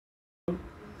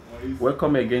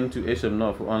Welcome again to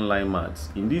ASMNOF Online Maths.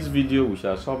 In this video, we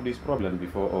shall solve this problem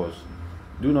before us.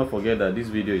 Do not forget that this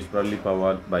video is proudly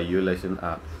powered by YouLesson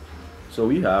app. So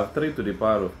we have 3 to the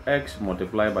power of x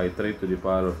multiplied by 3 to the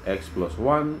power of x plus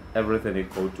 1, everything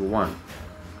equal to 1.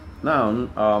 Now,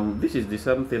 this is the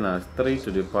same thing as 3 to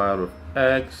the power of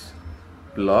x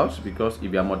plus, because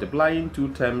if you are multiplying two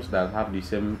terms that have the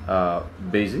same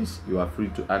basis, you are free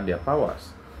to add their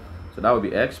powers. So that will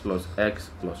be x plus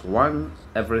 1,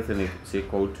 everything is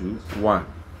equal to 1.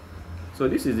 So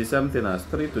this is the same thing as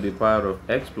 3 to the power of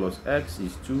x plus x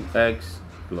is 2x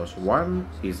plus 1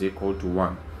 is equal to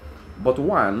 1. But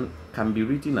 1 can be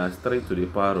written as 3 to the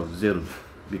power of 0,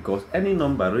 because any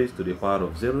number raised to the power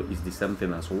of 0 is the same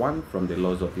thing as 1 from the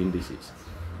laws of indices.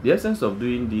 The essence of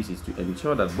doing this is to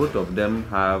ensure that both of them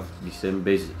have the same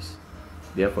basis.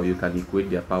 Therefore, you can equate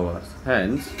their powers.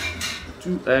 Hence,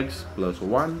 2x plus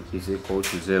 1 is equal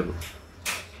to 0.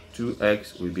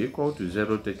 2x will be equal to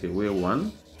 0, take away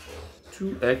 1.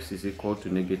 2x is equal to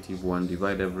negative 1,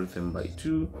 divide everything by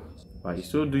 2. By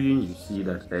so doing, you see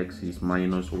that x is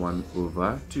minus 1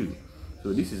 over 2.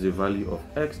 So this is the value of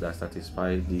x that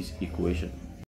satisfies this equation.